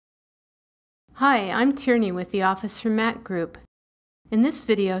Hi, I'm Tierney with the Office for Mac group. In this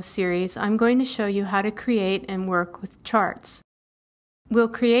video series, I'm going to show you how to create and work with charts. We'll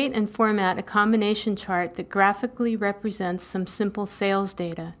create and format a combination chart that graphically represents some simple sales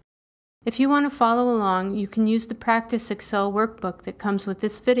data. If you want to follow along, you can use the Practice Excel workbook that comes with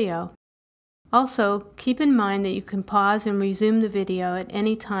this video. Also, keep in mind that you can pause and resume the video at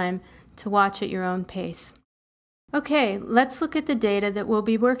any time to watch at your own pace. Okay, let's look at the data that we'll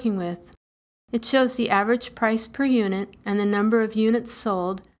be working with. It shows the average price per unit and the number of units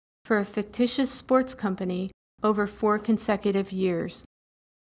sold for a fictitious sports company over 4 consecutive years.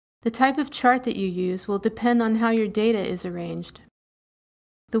 The type of chart that you use will depend on how your data is arranged.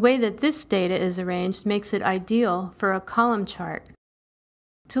 The way that this data is arranged makes it ideal for a column chart.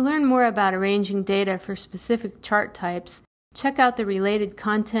 To learn more about arranging data for specific chart types, check out the related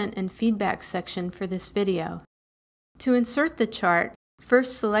content and feedback section for this video. To insert the chart,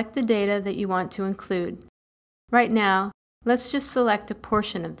 first select the data that you want to include. Right now, let's just select a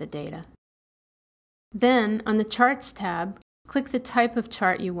portion of the data. Then, on the Charts tab, click the type of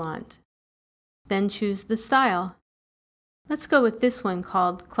chart you want. Then choose the style. Let's go with this one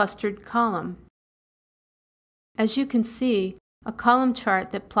called Clustered Column. As you can see, a column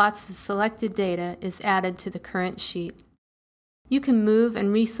chart that plots the selected data is added to the current sheet. You can move and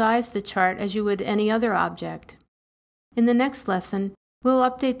resize the chart as you would any other object. In the next lesson, we'll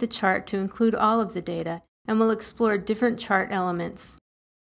update the chart to include all of the data, and we'll explore different chart elements.